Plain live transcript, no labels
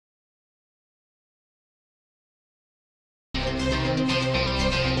Hello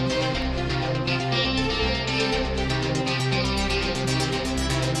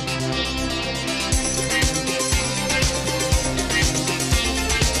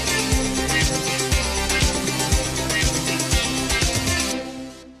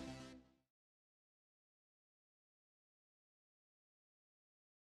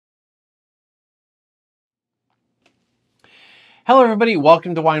everybody,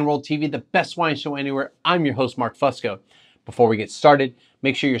 welcome to Wine World TV, the best wine show anywhere. I'm your host, Mark Fusco. Before we get started,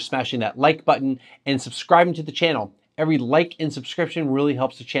 make sure you're smashing that like button and subscribing to the channel. Every like and subscription really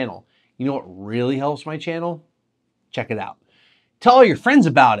helps the channel. You know what really helps my channel? Check it out. Tell all your friends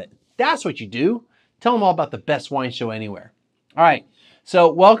about it. That's what you do. Tell them all about the best wine show anywhere. All right,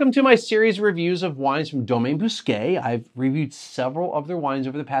 so welcome to my series of reviews of wines from Domaine Bousquet. I've reviewed several of their wines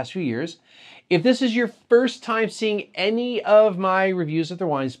over the past few years. If this is your first time seeing any of my reviews of their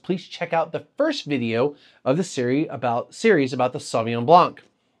wines, please check out the first video of the series about the Sauvignon Blanc.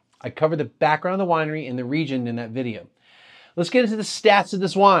 I covered the background of the winery and the region in that video. Let's get into the stats of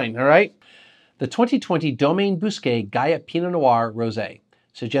this wine, all right? The 2020 Domaine Bousquet Gaia Pinot Noir Rosé.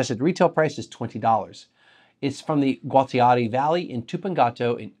 Suggested retail price is $20. It's from the Gualtieri Valley in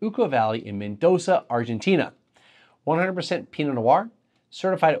Tupungato in Uco Valley in Mendoza, Argentina. 100% Pinot Noir,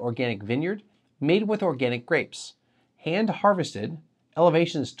 certified organic vineyard, made with organic grapes. Hand harvested,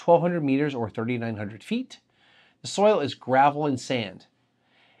 elevation is 1,200 meters or 3,900 feet. The soil is gravel and sand.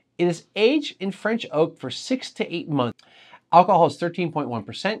 It is aged in French oak for 6 to 8 months. Alcohol is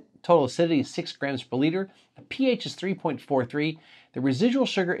 13.1%. Total acidity is 6 grams per liter. The pH is 3.43. The residual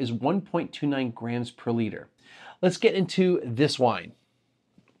sugar is 1.29 grams per liter. Let's get into this wine.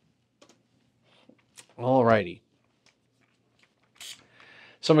 Alrighty.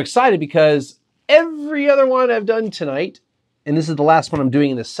 So I'm excited because every other wine I've done tonight, and this is the last one I'm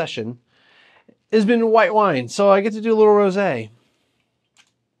doing in this session, has been white wine. So I get to do a little rosé.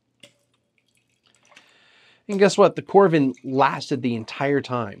 And guess what? The Corvin lasted the entire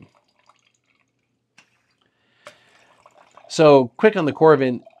time. So quick on the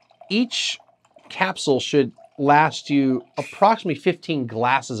Corvin, each capsule should last you approximately 15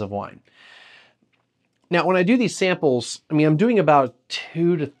 glasses of wine. Now, when I do these samples, I mean, I'm doing about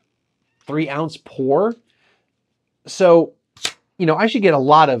 2 to 3 ounce pour. So, you know, I should get a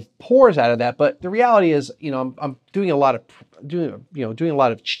lot of pours out of that. But the reality is, you know, I'm doing a lot of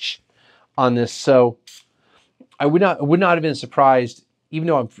on this. So I would not have been surprised, even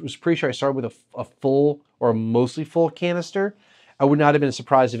though I was pretty sure I started with a full or a mostly full canister. I would not have been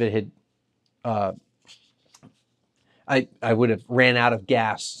surprised if it had, I would have ran out of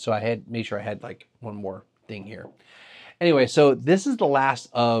gas. So I had made sure I had like one more thing here. Anyway, so this is the last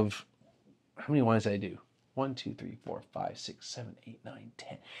of, how many wines did I do? 1, 2, 3, 4, 5, 6, 7, 8, 9,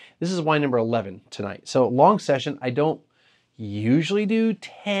 10. This is wine number 11 tonight. So long session. I don't usually do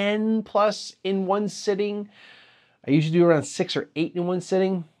 10 plus in one sitting. I usually do around 6 or 8 in one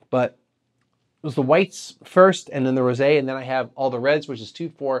sitting, but it was the whites first and then the rosé, and then I have all the reds, which is 2,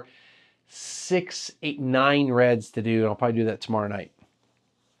 4, 6, 8, 9 reds to do, and I'll probably do that tomorrow night.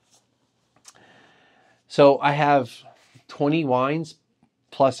 So I have 20 wines,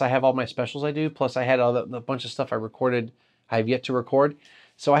 plus I have all my specials I do, plus I had a bunch of stuff I recorded, I have yet to record.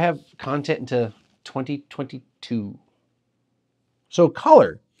 So I have content into 2022. So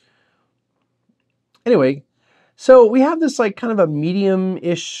color. Anyway, so we have this like kind of a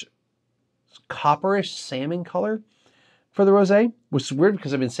medium-ish, copperish salmon color for the rosé, which is weird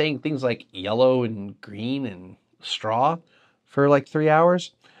because I've been saying things like yellow and green and straw for like 3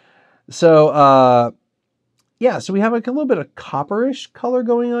 hours. So yeah, so we have like a little bit of copperish color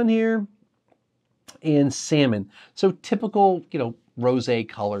going on here and salmon. So typical, you know, rosé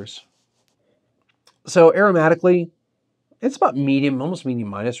colors. So aromatically, it's about medium, almost medium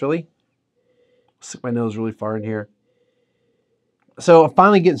minus really. Stick my nose really far in here. So I'm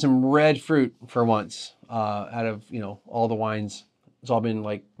finally getting some red fruit for once out of, you know, all the wines. It's all been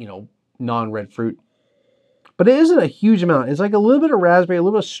like, you know, non-red fruit. But it isn't a huge amount. It's like a little bit of raspberry, a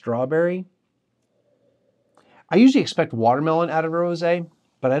little bit of strawberry. I usually expect watermelon out of a rosé,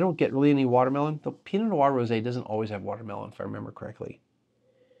 but I don't get really any watermelon. The Pinot Noir Rosé doesn't always have watermelon, if I remember correctly.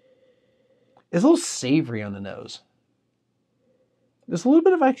 It's a little savory on the nose. There's a little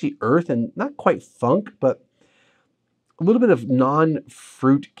bit of actually earth and not quite funk, but a little bit of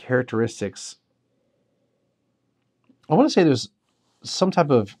non-fruit characteristics. I want to say there's some type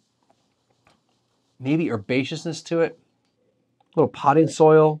of maybe herbaceousness to it. A little potting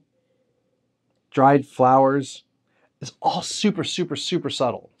soil, dried flowers. It's all super, super, super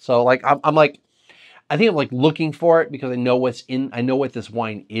subtle. So like I'm like, I think I'm like looking for it because I know what's in, I know what this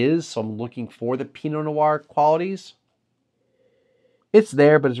wine is. So I'm looking for the Pinot Noir qualities. It's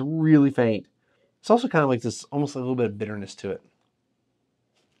there, but it's really faint. It's also kind of like this, almost a little bit of bitterness to it.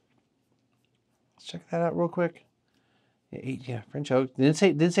 Let's check that out real quick. Yeah, French oak.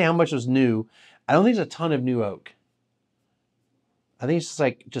 Didn't say how much was new. I don't think there's a ton of new oak. I think it's just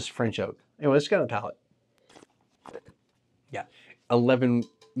like French oak. Anyway, let's get on the palate. Yeah, 11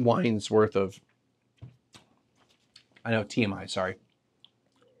 wines worth of, I know, TMI, sorry.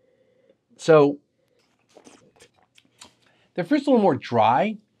 So, the fruit's a little more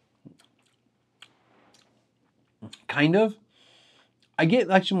dry. Kind of. I get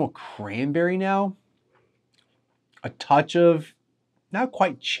actually more cranberry now. A touch of, not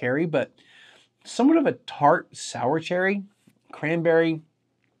quite cherry, but somewhat of a tart sour cherry. Cranberry.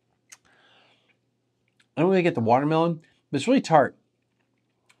 I don't really get the watermelon, but it's really tart.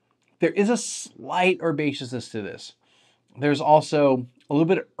 There is a slight herbaceousness to this. There's also a little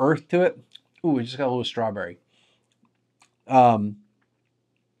bit of earth to it. Ooh, it just got a little strawberry.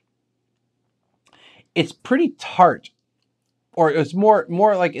 It's pretty tart, or it's more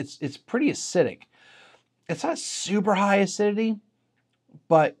like it's pretty acidic. It's not super high acidity,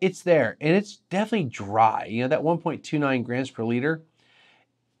 but it's there, and it's definitely dry. You know, that 1.29 grams per liter.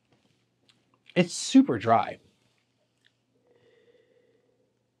 It's super dry.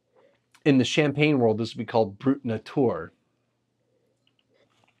 In the champagne world, this would be called Brut Nature.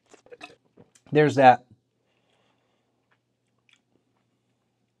 There's that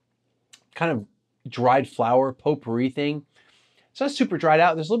kind of dried flower potpourri thing. It's not super dried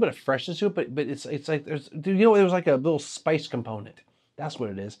out. There's a little bit of freshness to it, but it's like there's there's like a little spice component. That's what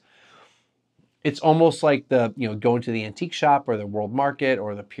it is. It's almost like the going to the antique shop or the World Market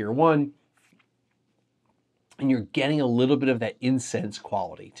or the Pier 1, and you're getting a little bit of that incense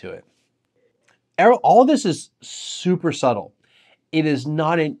quality to it. All of this is super subtle. It is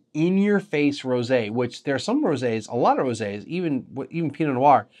not an in-your-face rosé, which there are some rosés, a lot of rosés, even Pinot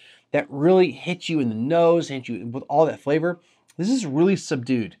Noir, that really hit you in the nose, hit you with all that flavor. This is really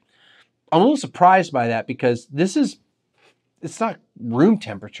subdued. I'm a little surprised by that because it's not room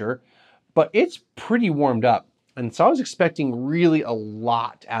temperature, but it's pretty warmed up. And so I was expecting really a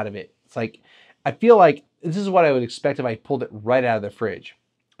lot out of it. It's like, I feel like this is what I would expect if I pulled it right out of the fridge.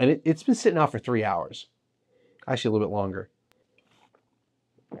 And it's been sitting out for 3 hours. Actually, a little bit longer.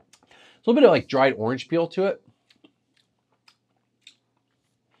 There's a little bit of like dried orange peel to it.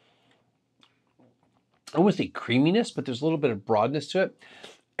 I wouldn't say creaminess, but there's a little bit of broadness to it.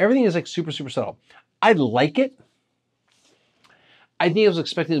 Everything is like super, super subtle. I like it. I think I was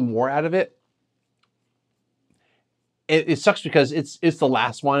expecting more out of it. It sucks because it's the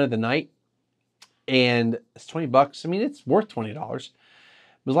last wine of the night. And it's 20 bucks. I mean, it's worth $20.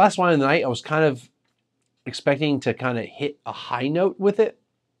 The last wine of the night, I was kind of expecting to kind of hit a high note with it.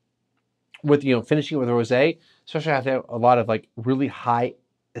 With, finishing it with a rosé. Especially after a lot of like really high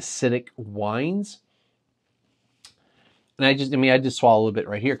acidic wines. And I just swallow a little bit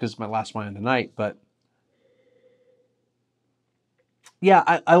right here because it's my last wine of the night. But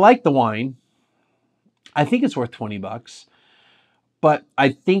yeah, I like the wine. I think it's worth 20 bucks. But I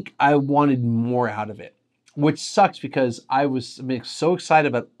think I wanted more out of it. Which sucks because I've been so excited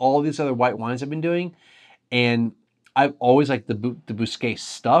about all these other white wines I've been doing. And I've always liked the Bousquet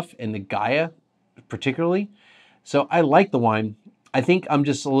stuff and the Gaia particularly. So I like the wine. I think I'm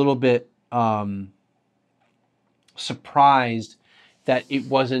just a little bit surprised that it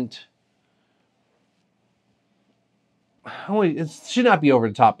wasn't, it should not be over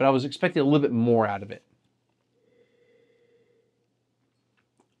the top, but I was expecting a little bit more out of it.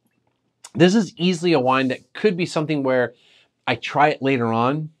 This is easily a wine that could be something where I try it later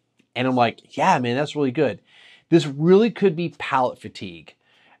on and I'm like, yeah, man, that's really good. This really could be palate fatigue.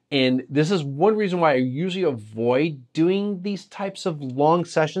 And this is one reason why I usually avoid doing these types of long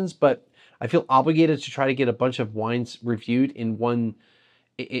sessions, but I feel obligated to try to get a bunch of wines reviewed in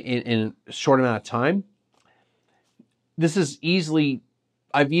a short amount of time. This is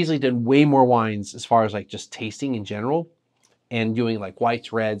I've easily done way more wines as far as like just tasting in general and doing like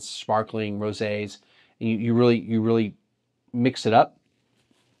whites, reds, sparkling, rosés. And you really mix it up.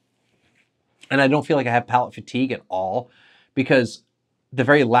 And I don't feel like I have palate fatigue at all because the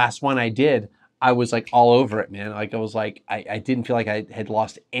very last one I did, I was like all over it, man. Like I was like, I didn't feel like I had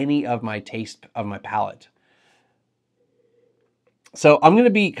lost any of my taste of my palate. So I'm going to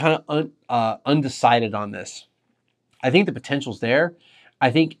be kind of undecided on this. I think the potential's there.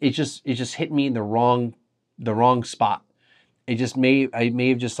 I think it just hit me in the wrong spot. I may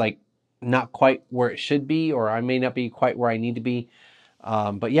have just like not quite where it should be, or I may not be quite where I need to be.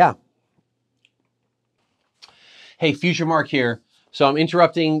 But yeah. Hey, Future Mark here. So I'm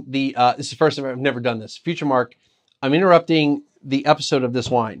interrupting this is the first time I've never done this. Future Mark, I'm interrupting the episode of this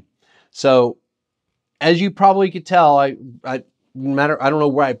wine. So as you probably could tell, I don't know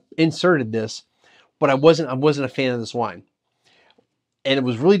where I inserted this, but I wasn't a fan of this wine. And it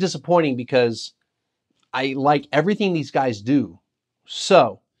was really disappointing because I like everything these guys do.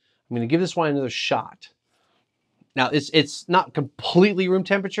 So I'm going to give this wine another shot. Now it's not completely room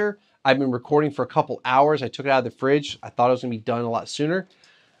temperature. I've been recording for a couple hours. I took it out of the fridge. I thought it was going to be done a lot sooner.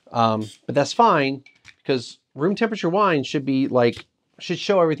 But that's fine because room temperature wine should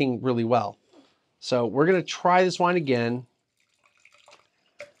show everything really well. So we're going to try this wine again.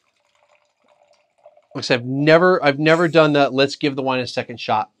 Like I said, I've never done the let's give the wine a second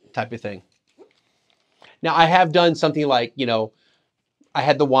shot type of thing. Now I have done something like, I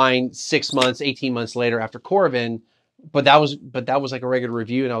had the wine 6 months, 18 months later after Coravin, but that was like a regular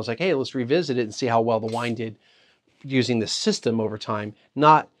review, and I was like, hey, let's revisit it and see how well the wine did using the system over time.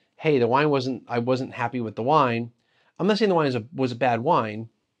 Not, hey, I wasn't happy with the wine. I'm not saying the wine was a bad wine,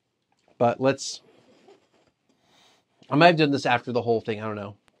 but I might have done this after the whole thing. I don't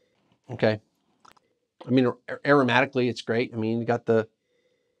know. Okay. I mean, aromatically, it's great. I mean, you got the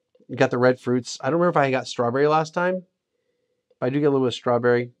red fruits. I don't remember if I got strawberry last time, but I do get a little bit of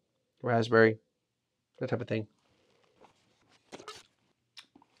strawberry, raspberry, that type of thing.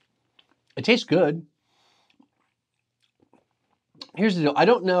 It tastes good. Here's the deal. I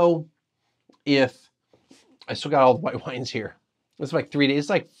don't know if I still got all the white wines here. It's like 3 days.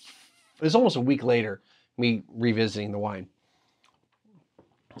 It's almost a week later, me revisiting the wine.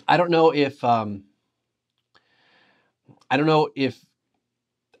 I don't know if a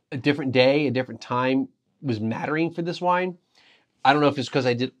different day, a different time was mattering for this wine. I don't know if it's because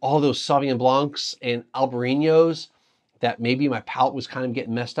I did all those Sauvignon Blancs and Albareños that maybe my palate was kind of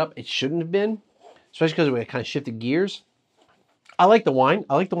getting messed up. It shouldn't have been, especially because we kind of shifted gears. I like the wine.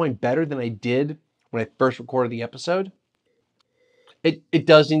 I like the wine better than I did when I first recorded the episode. It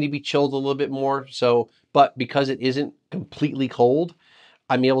does need to be chilled a little bit more. But because it isn't completely cold,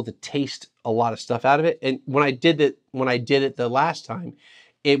 I'm able to taste a lot of stuff out of it. And when I did it the last time,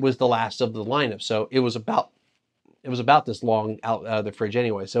 it was the last of the lineup. So it was about this long out of the fridge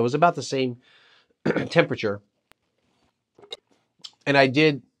anyway. So it was about the same temperature. And I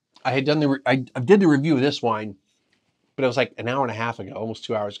did the review of this wine, but it was like an hour and a half ago, almost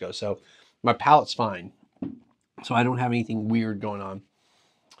 2 hours ago. So my palate's fine. So I don't have anything weird going on.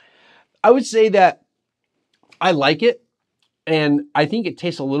 I would say that I like it. And I think it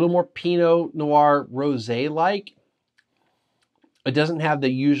tastes a little more Pinot Noir Rosé-like. It doesn't have the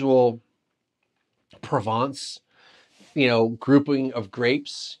usual Provence, grouping of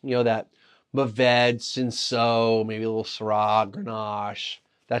grapes, that Mourvedre, Cinsault, maybe a little Syrah, Grenache,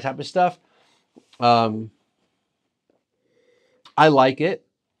 that type of stuff. I like it.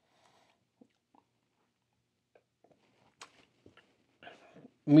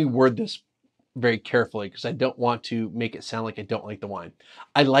 Let me word this very carefully because I don't want to make it sound like I don't like the wine.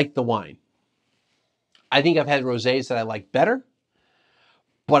 I like the wine. I think I've had rosés that I like better,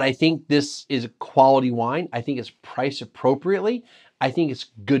 but I think this is a quality wine. I think it's priced appropriately. I think it's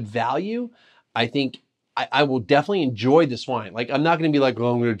good value. I think I will definitely enjoy this wine. Like, I'm not going to be like,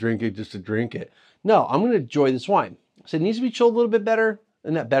 oh, I'm going to drink it just to drink it. No, I'm going to enjoy this wine. So it needs to be chilled a little bit better,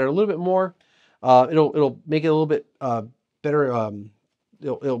 and not better, a little bit more. It'll make it a little bit better.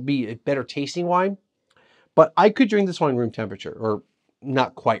 It'll be a better tasting wine. But I could drink this wine room temperature, or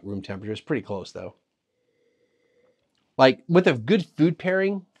not quite room temperature. It's pretty close though. Like, with a good food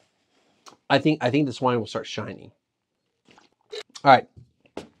pairing, I think this wine will start shining. All right.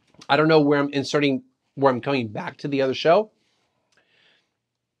 I don't know where I'm coming back to the other show.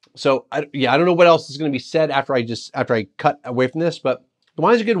 So I don't know what else is going to be said after I cut away from this, but the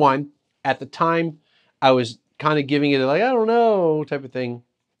wine's a good wine. At the time, I was kind of giving it like, I don't know, type of thing.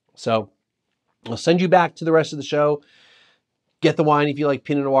 So I'll send you back to the rest of the show. Get the wine if you like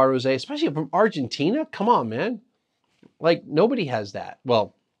Pinot Noir Rosé, especially from Argentina. Come on, man. Like, nobody has that.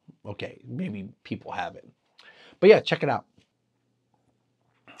 Well, okay, maybe people have it. But yeah, check it out.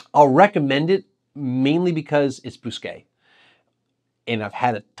 I'll recommend it mainly because it's Bousquet. And I've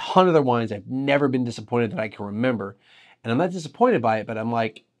had a ton of their wines. I've never been disappointed that I can remember. And I'm not disappointed by it, but I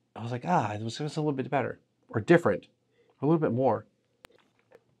was like, it was a little bit better or different, a little bit more.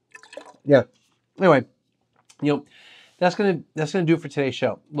 Yeah. Anyway, that's gonna do it for today's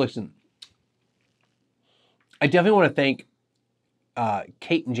show. Listen, I definitely want to thank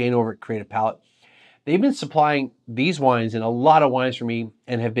Kate and Jane over at Creative Palate. They've been supplying these wines and a lot of wines for me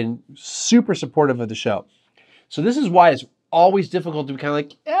and have been super supportive of the show. So this is why it's always difficult to be kind of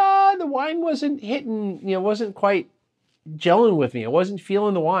like, the wine wasn't hitting, wasn't quite gelling with me. I wasn't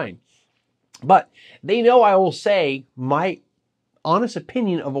feeling the wine. But they know I will say my honest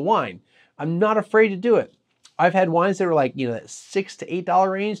opinion of a wine. I'm not afraid to do it. I've had wines that were like, you know, that $6 to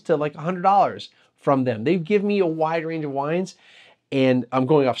 $8 range to like $100 from them. They've given me a wide range of wines, and I'm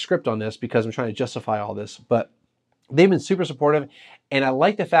going off script on this because I'm trying to justify all this, but they've been super supportive, and I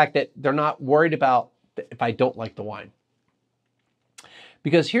like the fact that they're not worried about if I don't like the wine.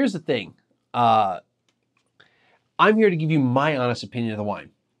 Because here's the thing. I'm here to give you my honest opinion of the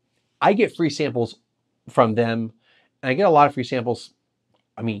wine. I get free samples from them, and I get a lot of free samples.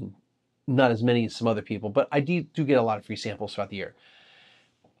 I mean, not as many as some other people, but I do get a lot of free samples throughout the year.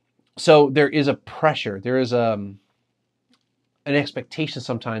 So there is a pressure. There is an expectation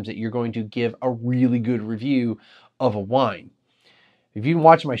sometimes that you're going to give a really good review of a wine. If you've been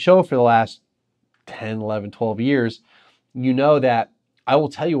watching my show for the last 10, 11, 12 years, you know that I will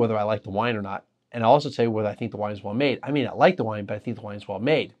tell you whether I like the wine or not. And I'll also tell you whether I think the wine is well made. I may not like the wine, but I think the wine is well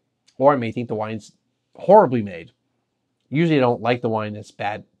made. Or I may think the wine's horribly made. Usually I don't like the wine that's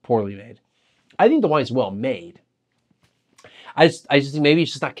bad, poorly made. I think the wine's well made. I just think maybe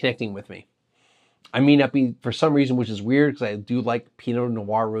it's just not connecting with me. I may not be, for some reason, which is weird because I do like Pinot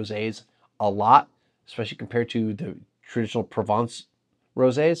Noir Rosés a lot, especially compared to the traditional Provence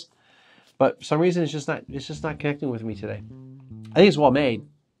Rosés. But for some reason, it's just not connecting with me today. I think it's well made.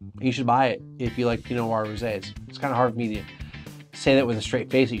 You should buy it if you like Pinot Noir Rosés. It's kind of hard for me to say that with a straight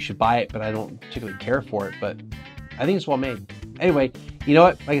face that you should buy it, but I don't particularly care for it. But I think it's well made. Anyway, you know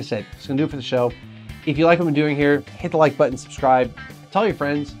what? Like I said, it's going to do it for the show. If you like what I'm doing here, hit the like button, subscribe, tell your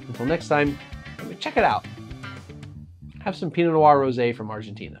friends. Until next time, check it out. Have some Pinot Noir Rosé from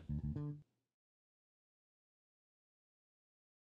Argentina.